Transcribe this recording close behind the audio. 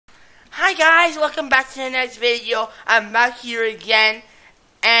Hi guys, welcome back to the next video. I'm back here again,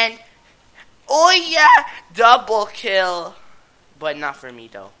 and oh yeah, double kill, but not for me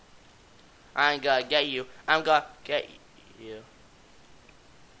though. I'm gonna get you. I'm gonna get you.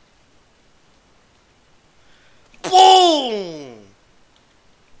 Boom!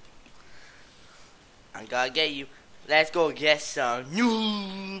 I'm gonna get you. Let's go get some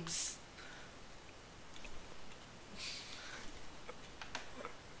noobs.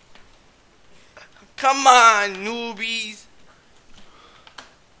 Come on, newbies.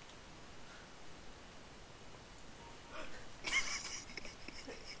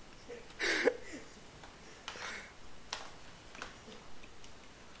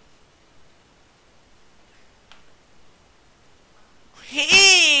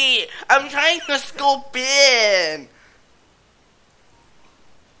 Hey, I'm trying to scope in.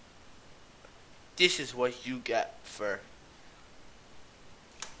 This is what you get for...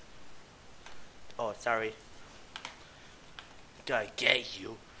 Oh, sorry. Gotta get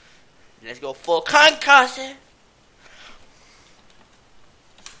you. Let's go full concussive.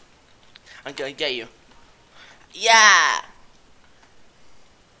 I'm gonna get you. Yeah.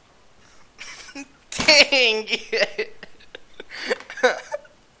 Dang it.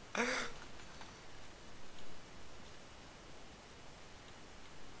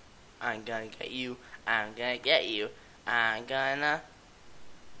 I'm gonna get you. I'm gonna get you. I'm gonna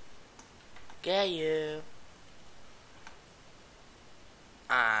get you.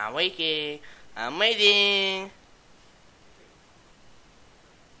 I'm waiting. I'm waiting.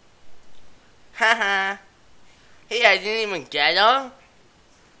 Haha. Hey, I didn't even get him.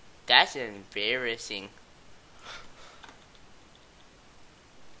 That's embarrassing.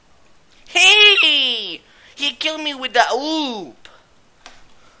 Hey! He killed me with the Awoouup.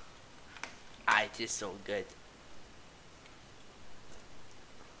 I did so good.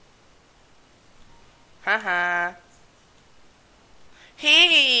 Haha.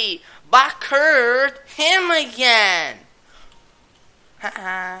 Hey! Back hurt him again.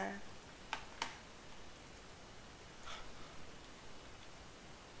 Haha.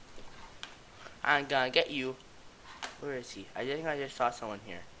 I'm gonna get you. Where is he? I think I just saw someone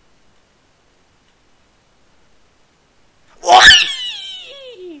here. What?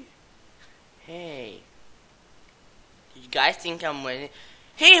 Hey. You guys think I'm winning?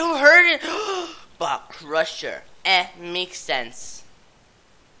 Hey, who heard it? But Crusher. Makes sense.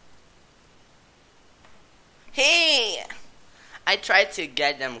 Hey! I tried to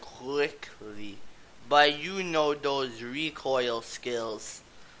get them quickly, but you know those recoil skills.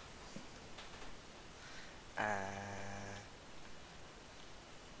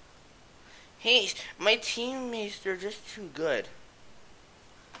 Hey, my teammates, they're just too good.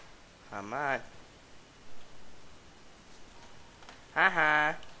 Come on.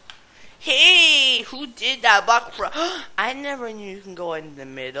 Haha. Hey, who did that? I never knew you can go in the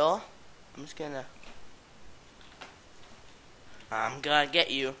middle. I'm gonna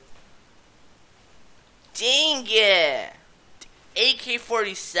get you. Dang it!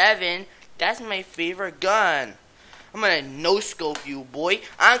 AK-47, that's my favorite gun. I'm gonna no-scope you, boy.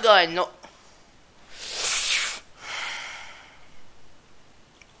 I'm gonna no...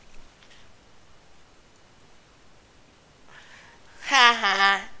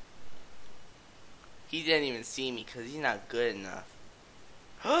 Haha. He didn't even see me because he's not good enough.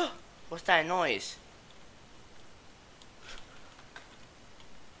 What's that noise?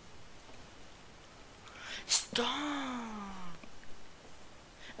 Stop!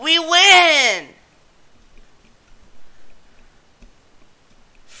 We win!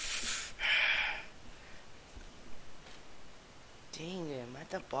 Dang it, I'm at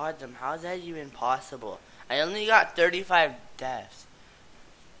the bottom. How is that even possible? I only got 35 deaths.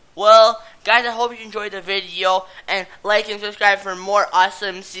 Well, guys, I hope you enjoyed the video, and like and subscribe for more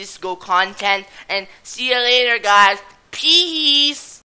awesome Cisco content, and see you later, guys. Peace!